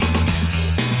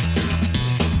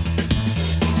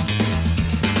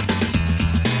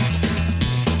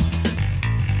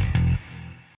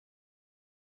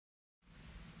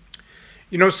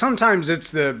Sometimes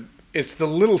it's the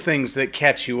little things that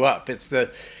catch you up. It's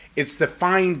the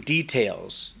fine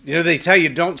details. They tell you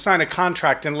don't sign a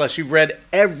contract unless you've read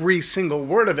every single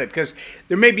word of it, because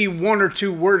there may be one or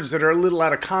two words that are a little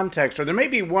out of context, or there may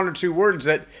be one or two words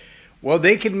that, well,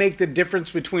 they could make the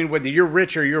difference between whether you're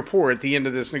rich or you're poor at the end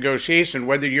of this negotiation,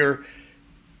 whether you're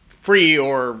free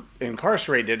or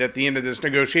incarcerated at the end of this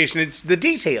negotiation. It's the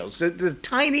details, the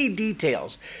tiny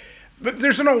details. But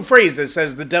there's an old phrase that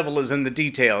says the devil is in the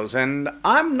details, and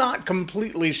I'm not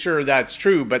completely sure that's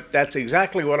true, but that's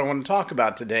exactly what I want to talk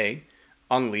about today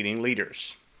on Leading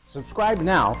Leaders. Subscribe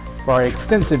now for our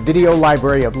extensive video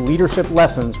library of leadership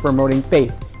lessons promoting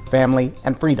faith, family,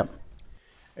 and freedom.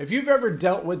 If you've ever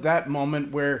dealt with that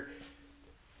moment where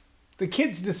the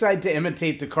kids decide to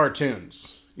imitate the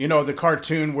cartoons, the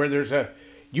cartoon where there's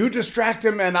you distract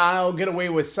him and I'll get away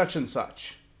with such and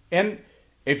such. And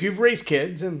if you've raised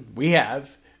kids, and we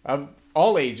have, of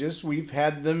all ages, we've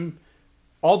had them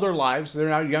all their lives. They're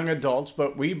now young adults,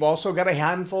 but we've also got a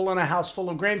handful and a house full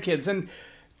of grandkids. And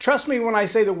trust me when I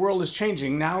say the world is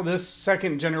changing. Now this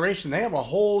second generation, they have a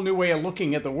whole new way of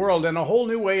looking at the world and a whole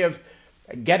new way of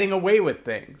getting away with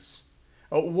things.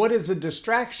 What is a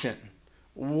distraction?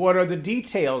 What are the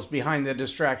details behind the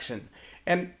distraction?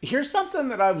 And here's something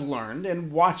that I've learned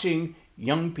in watching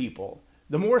young people.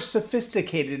 The more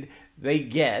sophisticated they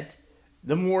get,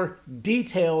 the more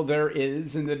detail there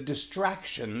is in the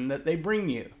distraction that they bring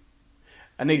you.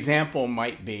 An example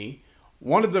might be,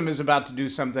 one of them is about to do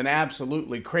something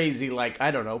absolutely crazy like,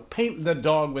 paint the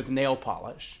dog with nail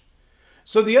polish.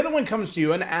 So the other one comes to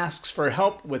you and asks for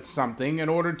help with something in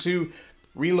order to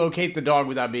relocate the dog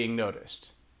without being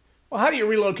noticed. Well, how do you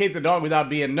relocate the dog without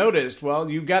being noticed? Well,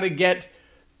 you've got to get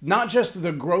not just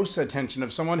the gross attention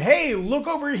of someone. Hey, look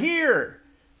over here.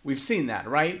 We've seen that,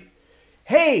 right?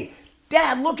 Hey,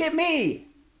 Dad, look at me.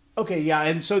 Okay, yeah,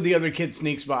 and so the other kid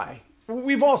sneaks by.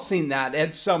 We've all seen that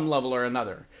at some level or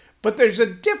another. But there's a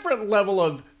different level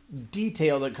of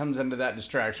detail that comes into that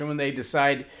distraction when they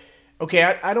decide, okay,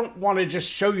 I don't want to just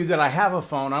show you that I have a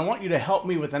phone. I want you to help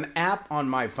me with an app on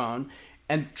my phone.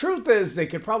 And truth is, they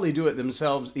could probably do it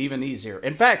themselves even easier.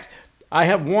 In fact, I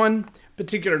have one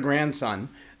particular grandson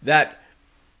that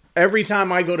every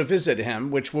time I go to visit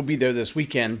him, which will be there this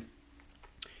weekend,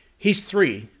 he's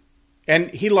 3,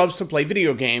 and he loves to play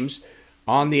video games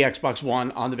on the Xbox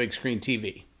One on the big screen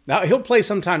TV. Now, he'll play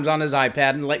sometimes on his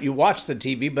iPad and let you watch the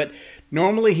TV, but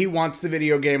normally he wants the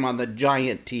video game on the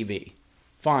giant TV.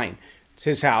 Fine. It's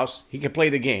his house. He can play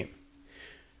the game.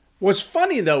 What's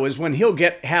funny, though, is when he'll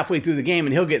get halfway through the game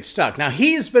and he'll get stuck. Now,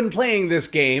 he's been playing this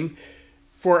game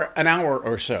for an hour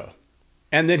or so,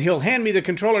 and then he'll hand me the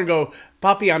controller and go,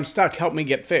 "Poppy, I'm stuck. Help me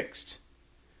get fixed."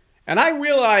 And I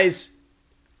realize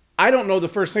I don't know the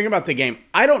first thing about the game.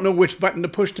 I don't know which button to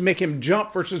push to make him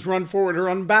jump versus run forward or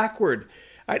run backward.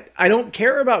 I don't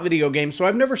care about video games, so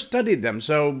I've never studied them.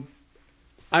 So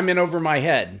I'm in over my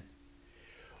head.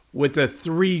 With a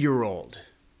 3-year-old,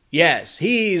 yes,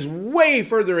 he's way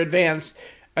further advanced,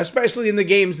 especially in the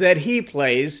games that he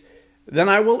plays, than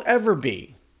I will ever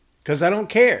be, because I don't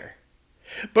care.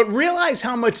 But realize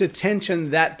how much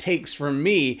attention that takes from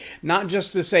me, not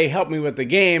just to say, help me with the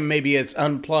game. Maybe it's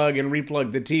unplug and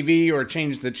replug the TV or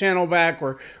change the channel back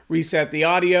or reset the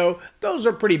audio. Those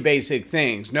are pretty basic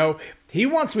things. No, he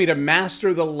wants me to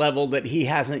master the level that he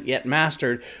hasn't yet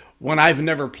mastered when I've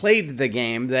never played the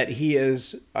game that he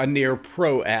is a near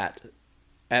pro at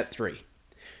 3.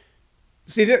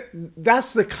 See,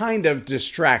 that's the kind of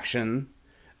distraction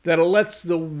that it lets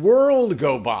the world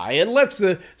go by. It lets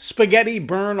the spaghetti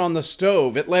burn on the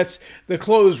stove. It lets the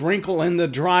clothes wrinkle in the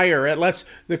dryer. It lets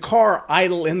the car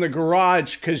idle in the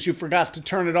garage because you forgot to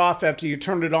turn it off after you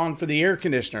turned it on for the air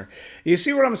conditioner. You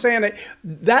see what I'm saying?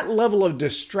 That level of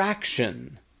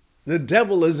distraction, the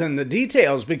devil is in the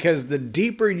details, because the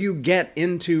deeper you get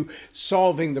into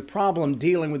solving the problem,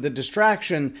 dealing with the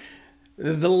distraction,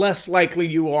 the less likely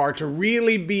you are to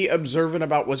really be observant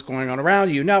about what's going on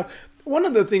around you. Now, one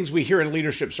of the things we hear in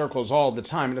leadership circles all the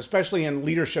time, and especially in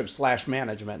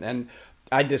leadership/management, and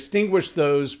I distinguish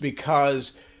those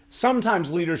because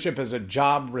sometimes leadership is a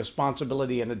job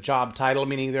responsibility and a job title,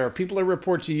 meaning there are people that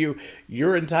report to you,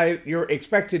 you're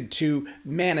expected to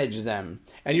manage them.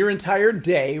 And your entire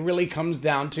day really comes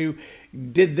down to,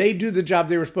 did they do the job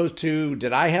they were supposed to?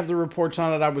 Did I have the reports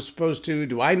on it I was supposed to?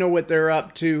 Do I know what they're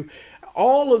up to?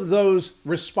 All of those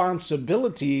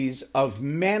responsibilities of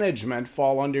management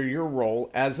fall under your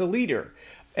role as a leader.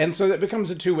 And so that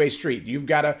becomes a two-way street. You've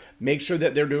got to make sure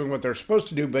that they're doing what they're supposed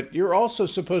to do, but you're also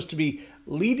supposed to be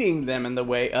leading them in the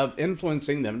way of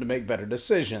influencing them to make better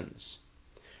decisions.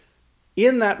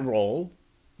 In that role,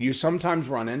 you sometimes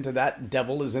run into that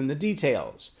devil is in the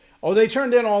details. Oh, they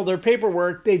turned in all their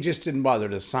paperwork, they just didn't bother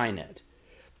to sign it.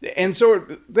 And so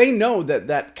they know that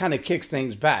that kind of kicks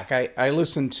things back. I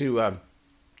listened to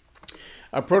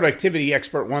a productivity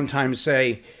expert one time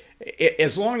say,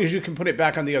 as long as you can put it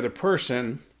back on the other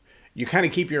person, you kind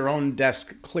of keep your own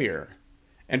desk clear.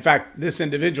 In fact, this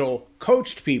individual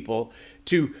coached people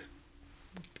to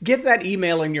get that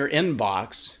email in your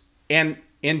inbox and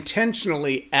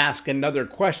intentionally ask another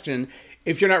question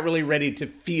if you're not really ready to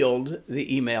field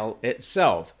the email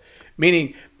itself.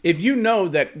 Meaning, if you know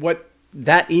that what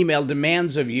that email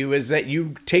demands of you is that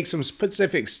you take some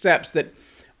specific steps that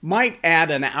might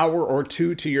add an hour or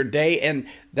two to your day, and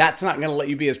that's not going to let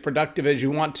you be as productive as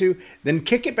you want to, then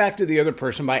kick it back to the other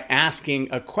person by asking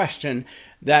a question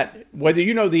that, whether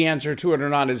you know the answer to it or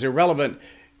not, is irrelevant.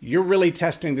 You're really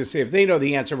testing to see if they know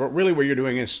the answer, but really what you're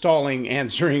doing is stalling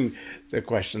answering the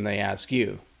question they ask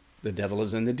you. The devil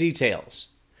is in the details.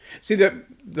 See,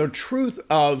 the truth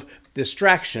of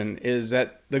distraction is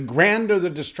that the grander the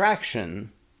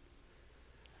distraction,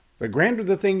 the grander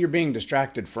the thing you're being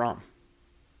distracted from.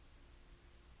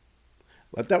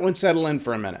 Let that one settle in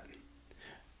for a minute.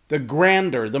 The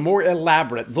grander, the more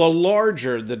elaborate, the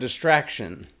larger the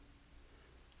distraction,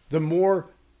 the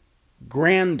more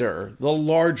grander, the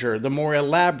larger, the more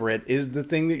elaborate is the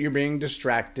thing that you're being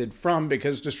distracted from,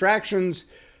 because distractions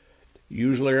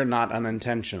usually are not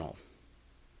unintentional.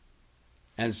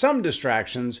 And some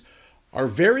distractions are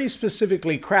very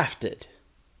specifically crafted.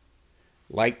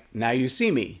 Like Now You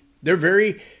See Me. They're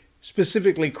very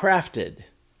specifically crafted.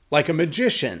 Like a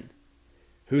magician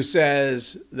who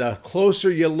says, the closer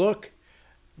you look,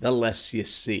 the less you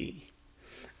see.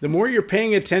 The more you're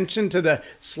paying attention to the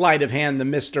sleight of hand, the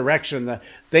misdirection, the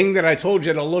thing that I told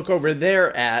you to look over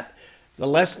there at, the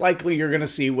less likely you're going to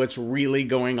see what's really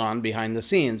going on behind the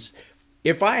scenes.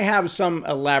 If I have some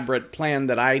elaborate plan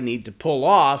that I need to pull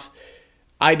off,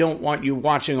 I don't want you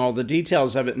watching all the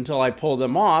details of it until I pull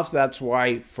them off. That's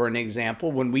why, for an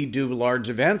example, when we do large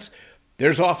events,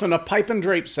 there's often a pipe and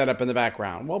drape set up in the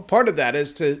background. Well, part of that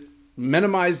is to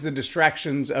minimize the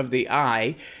distractions of the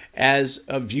eye as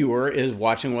a viewer is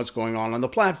watching what's going on the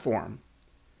platform.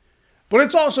 But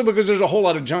it's also because there's a whole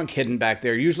lot of junk hidden back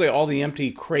there. Usually all the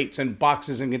empty crates and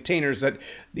boxes and containers that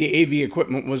the AV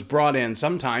equipment was brought in.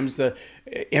 Sometimes the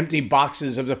empty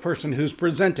boxes of the person who's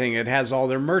presenting. It has all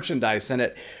their merchandise in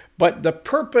it. But the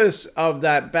purpose of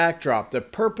that backdrop, the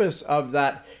purpose of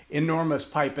that enormous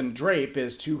pipe and drape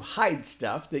is to hide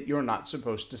stuff that you're not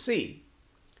supposed to see.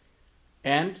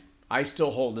 And I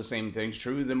still hold the same things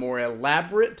true. The more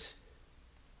elaborate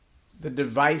the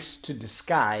device to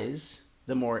disguise,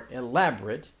 the more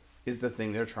elaborate is the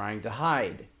thing they're trying to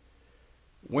hide.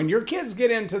 When your kids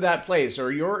get into that place,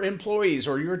 or your employees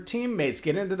or your teammates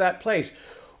get into that place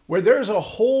where there's a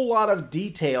whole lot of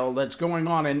detail that's going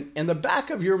on, and in the back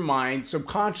of your mind,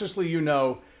 subconsciously you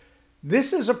know,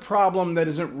 this is a problem that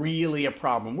isn't really a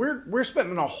problem. We're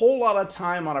spending a whole lot of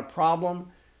time on a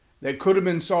problem that could have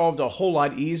been solved a whole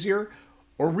lot easier,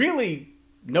 or really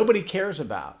nobody cares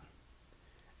about.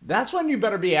 That's when you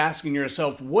better be asking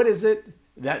yourself, what is it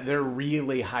that they're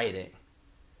really hiding?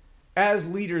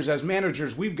 As leaders, as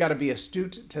managers, we've got to be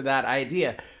astute to that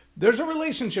idea. There's a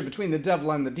relationship between the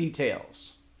devil and the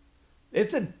details.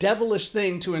 It's a devilish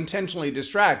thing to intentionally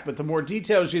distract, but the more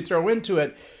details you throw into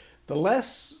it, the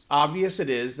less obvious it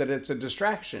is that it's a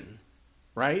distraction,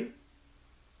 right?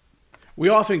 We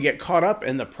often get caught up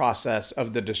in the process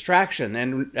of the distraction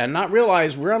and not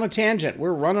realize we're on a tangent.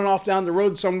 We're running off down the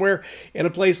road somewhere in a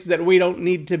place that we don't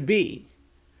need to be.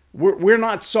 We're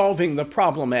not solving the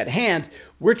problem at hand.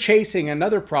 We're chasing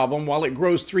another problem while it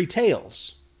grows three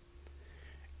tails.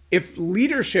 If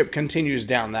leadership continues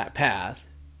down that path,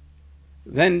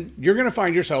 then you're going to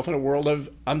find yourself in a world of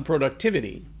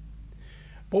unproductivity.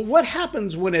 But what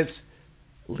happens when it's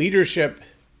leadership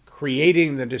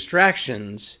creating the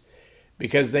distractions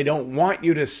because they don't want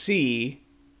you to see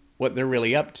what they're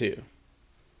really up to?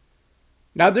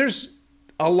 Now, there's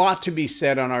a lot to be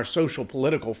said on our social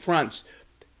political fronts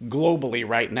globally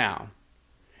right now.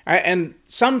 And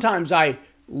sometimes I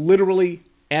literally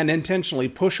and intentionally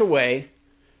push away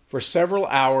for several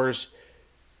hours,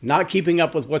 not keeping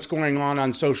up with what's going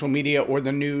on social media or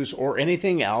the news or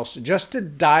anything else, just to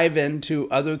dive into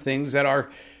other things that are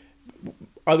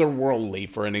otherworldly,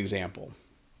 for an example.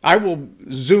 I will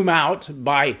zoom out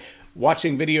by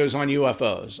watching videos on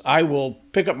UFOs. I will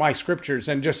pick up my scriptures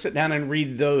and just sit down and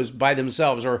read those by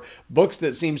themselves, or books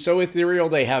that seem so ethereal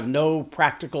they have no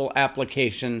practical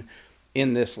application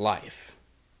in this life.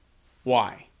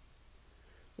 Why?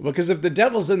 Because if the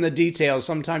devil's in the details,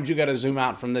 sometimes you got to zoom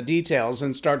out from the details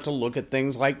and start to look at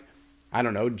things like I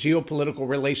don't know, geopolitical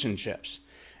relationships.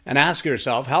 And ask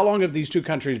yourself, how long have these two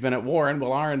countries been at war, and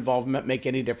will our involvement make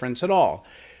any difference at all?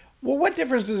 Well, what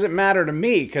difference does it matter to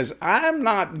me? Because I'm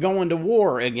not going to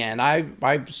war again.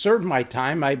 I've served my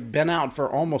time. I've been out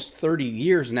for almost 30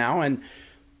 years now, and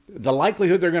the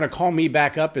likelihood they're going to call me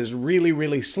back up is really,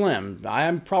 really slim.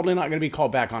 I'm probably not going to be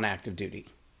called back on active duty.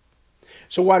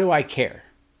 So why do I care?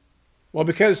 Well,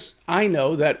 because I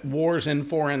know that wars in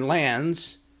foreign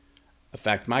lands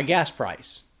affect my gas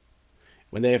price.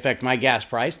 When they affect my gas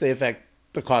price, they affect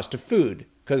the cost of food,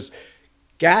 because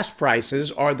gas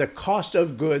prices are the cost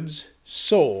of goods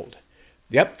sold.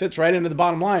 Yep, fits right into the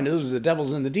bottom line. Those are the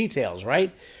devil's in the details,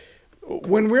 right?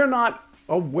 When we're not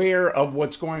aware of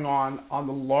what's going on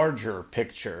the larger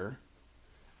picture,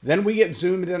 then we get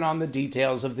zoomed in on the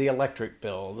details of the electric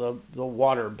bill, the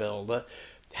water bill,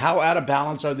 how out of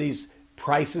balance are these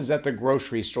prices at the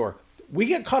grocery store. We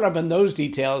get caught up in those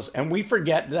details, and we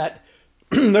forget that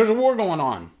there's a war going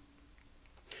on.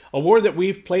 A war that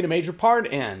we've played a major part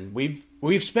in.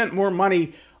 We've spent more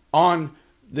money on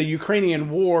the Ukrainian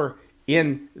war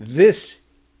in this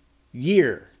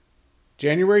year,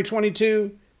 January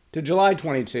 22 to July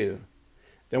 22,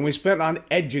 than we spent on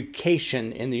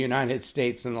education in the United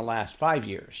States in the last 5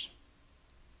 years.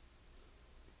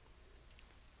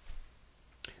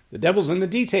 The devil's in the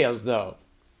details, though.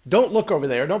 Don't look over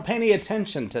there. Don't pay any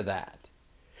attention to that.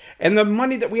 And the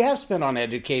money that we have spent on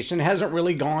education hasn't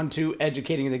really gone to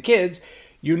educating the kids.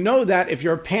 You know that if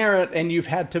you're a parent and you've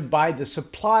had to buy the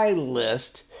supply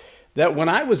list, that when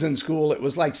I was in school, it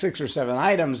was like 6 or 7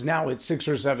 items. Now it's 6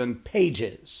 or 7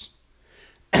 pages.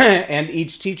 And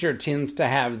each teacher tends to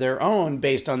have their own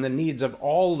based on the needs of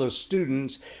all the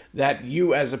students that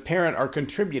you as a parent are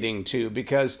contributing to.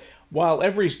 Because while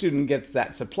every student gets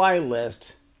that supply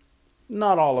list,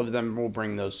 not all of them will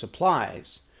bring those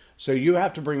supplies. So you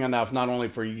have to bring enough not only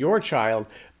for your child,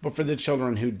 but for the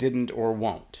children who didn't or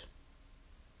won't.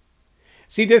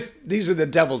 See, these are the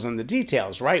devils in the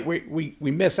details, right? We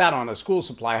miss out on a school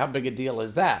supply. How big a deal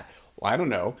is that? Well, I don't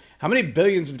know. How many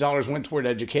billions of dollars went toward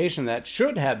education that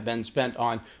should have been spent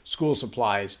on school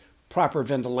supplies, proper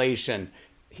ventilation,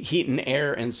 heat and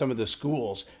air in some of the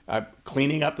schools,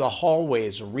 cleaning up the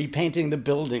hallways, repainting the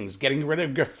buildings, getting rid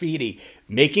of graffiti,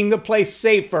 making the place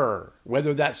safer,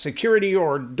 whether that's security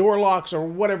or door locks or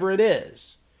whatever it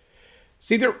is.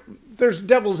 See, there's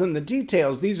devils in the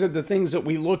details. These are the things that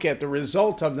we look at, the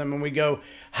result of them, and we go,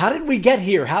 how did we get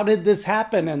here? How did this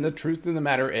happen? And the truth of the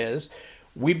matter is,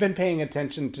 we've been paying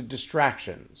attention to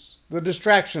distractions. The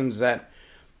distractions that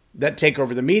take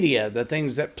over the media, the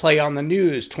things that play on the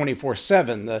news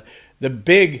 24/7, the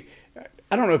big,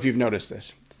 I don't know if you've noticed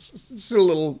this. This is a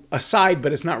little aside,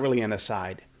 but it's not really an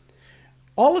aside.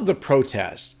 All of the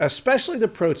protests, especially the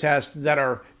protests that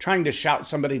are trying to shout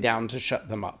somebody down to shut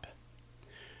them up,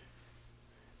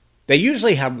 they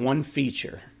usually have one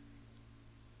feature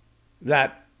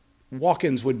that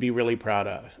walk-ins would be really proud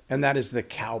of, and that is the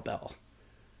cowbell.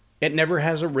 It never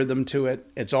has a rhythm to it.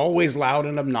 It's always loud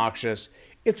and obnoxious.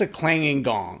 It's a clanging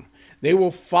gong. They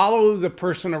will follow the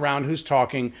person around who's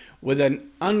talking with an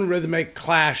unrhythmic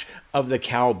clash of the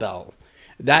cowbell.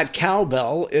 That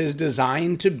cowbell is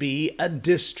designed to be a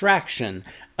distraction,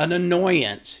 an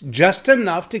annoyance, just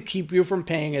enough to keep you from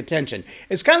paying attention.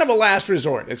 It's kind of a last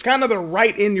resort. It's kind of the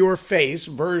right-in-your-face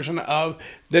version of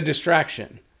the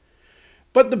distraction.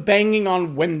 But the banging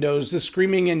on windows, the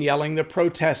screaming and yelling, the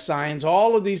protest signs,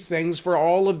 all of these things for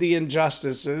all of the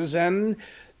injustices, and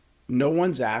no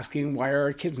one's asking, why are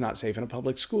our kids not safe in a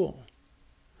public school?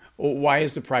 Why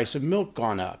has the price of milk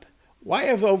gone up? Why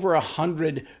have over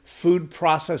 100 food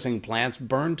processing plants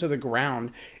burned to the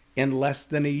ground in less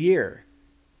than a year?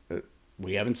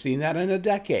 We haven't seen that in a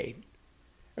decade.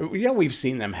 Yeah, we've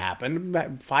seen them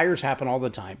happen. Fires happen all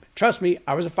the time. Trust me,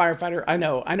 I was a firefighter. I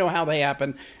know how they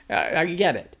happen. I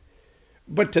get it.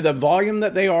 But to the volume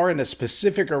that they are in a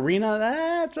specific arena,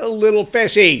 that's a little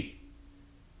fishy.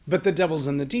 But the devil's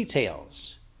in the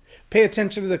details. Pay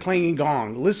attention to the clanging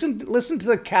gong. Listen to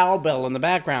the cowbell in the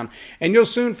background, and you'll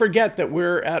soon forget that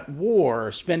we're at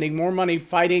war, spending more money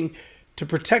fighting to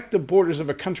protect the borders of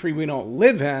a country we don't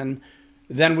live in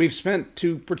than we've spent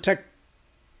to protect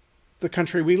the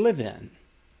country we live in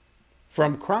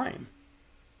from crime,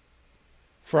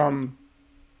 from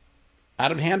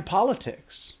out-of-hand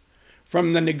politics,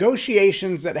 from the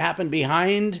negotiations that happen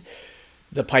behind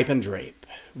the pipe and drape.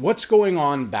 What's going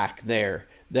on back there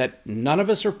that none of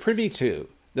us are privy to?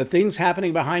 The things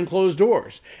happening behind closed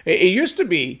doors. It used to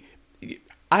be,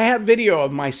 I have video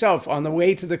of myself on the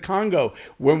way to the Congo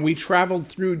when we traveled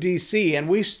through DC, and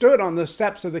we stood on the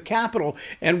steps of the Capitol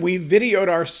and we videoed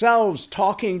ourselves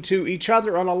talking to each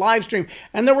other on a live stream.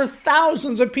 And there were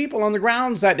thousands of people on the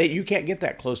grounds that day. You can't get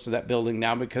that close to that building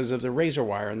now because of the razor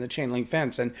wire and the chain link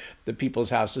fence, and the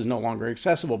People's House is no longer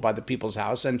accessible by the People's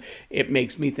House. And it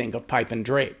makes me think of pipe and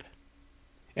drape.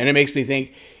 And it makes me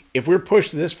think, if we're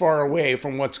pushed this far away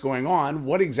from what's going on,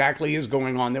 what exactly is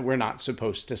going on that we're not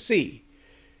supposed to see?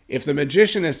 If the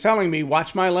magician is telling me,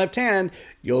 watch my left hand,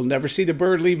 you'll never see the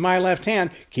bird leave my left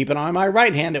hand. Keep an eye on my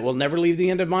right hand, it will never leave the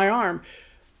end of my arm.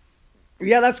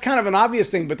 Yeah, that's kind of an obvious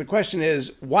thing, but the question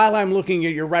is, while I'm looking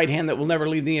at your right hand that will never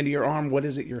leave the end of your arm, what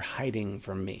is it you're hiding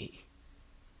from me?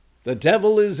 The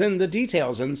devil is in the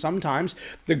details, and sometimes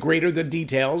the greater the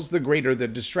details, the greater the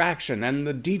distraction. And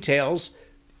the details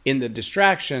in the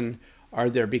distraction are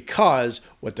there because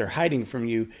what they're hiding from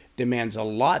you demands a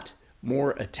lot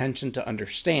more attention to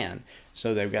understand.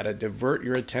 So they've got to divert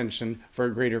your attention for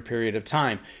a greater period of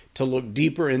time to look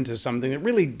deeper into something that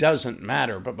really doesn't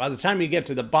matter. But by the time you get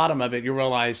to the bottom of it, you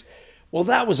realize, well,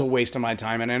 that was a waste of my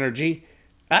time and energy.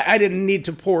 I didn't need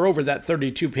to pore over that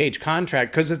 32-page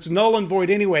contract because it's null and void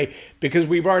anyway, because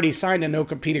we've already signed a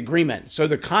no-compete agreement. So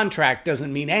the contract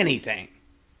doesn't mean anything.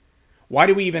 Why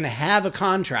do we even have a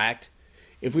contract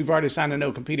if we've already signed a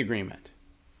no-compete agreement?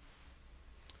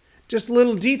 Just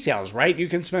little details, right? You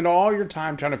can spend all your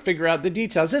time trying to figure out the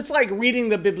details. It's like reading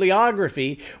the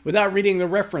bibliography without reading the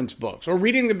reference books, or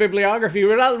reading the bibliography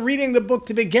without reading the book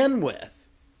to begin with.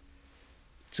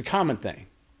 It's a common thing.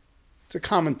 It's a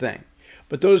common thing.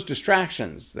 But those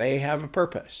distractions, they have a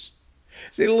purpose.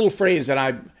 See, a little phrase that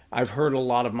I've heard a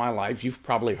lot of my life, you've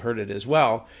probably heard it as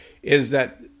well, is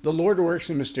that the Lord works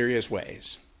in mysterious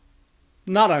ways.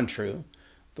 Not untrue.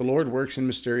 The Lord works in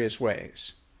mysterious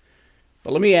ways.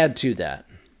 But let me add to that.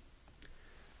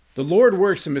 The Lord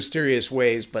works in mysterious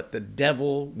ways, but the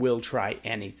devil will try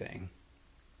anything.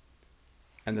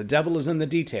 And the devil is in the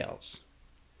details.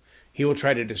 He will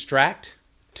try to distract,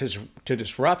 to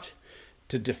disrupt,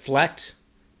 to deflect,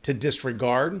 to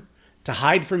disregard, to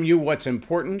hide from you what's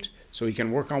important so he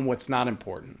can work on what's not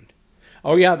important.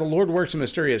 Oh yeah, the Lord works in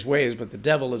mysterious ways, but the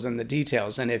devil is in the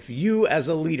details. And if you as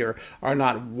a leader are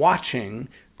not watching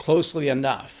closely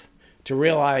enough to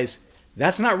realize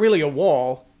that's not really a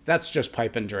wall, that's just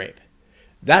pipe and drape.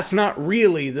 That's not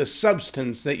really the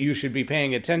substance that you should be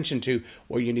paying attention to.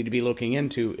 What you need to be looking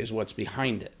into is what's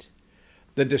behind it.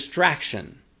 The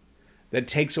distraction that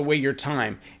takes away your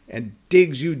time and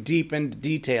digs you deep into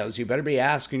details. You better be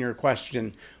asking your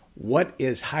question, what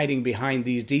is hiding behind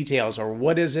these details, or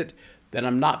what is it that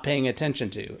I'm not paying attention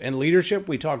to? In leadership,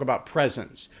 we talk about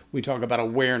presence. We talk about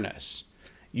awareness.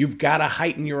 You've got to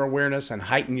heighten your awareness and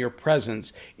heighten your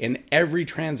presence in every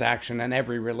transaction and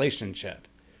every relationship,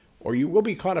 or you will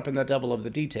be caught up in the devil of the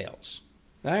details.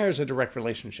 There's a direct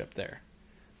relationship there.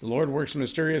 The Lord works in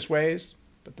mysterious ways,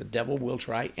 but the devil will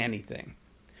try anything.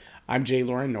 I'm J.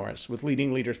 Loren Norris with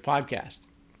Leading Leaders Podcast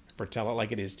for Tell It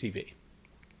Like It Is TV.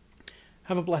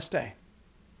 Have a blessed day.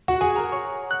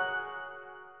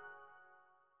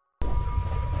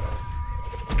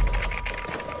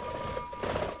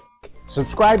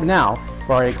 Subscribe now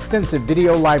for our extensive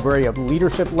video library of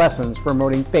leadership lessons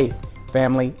promoting faith,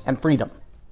 family, and freedom.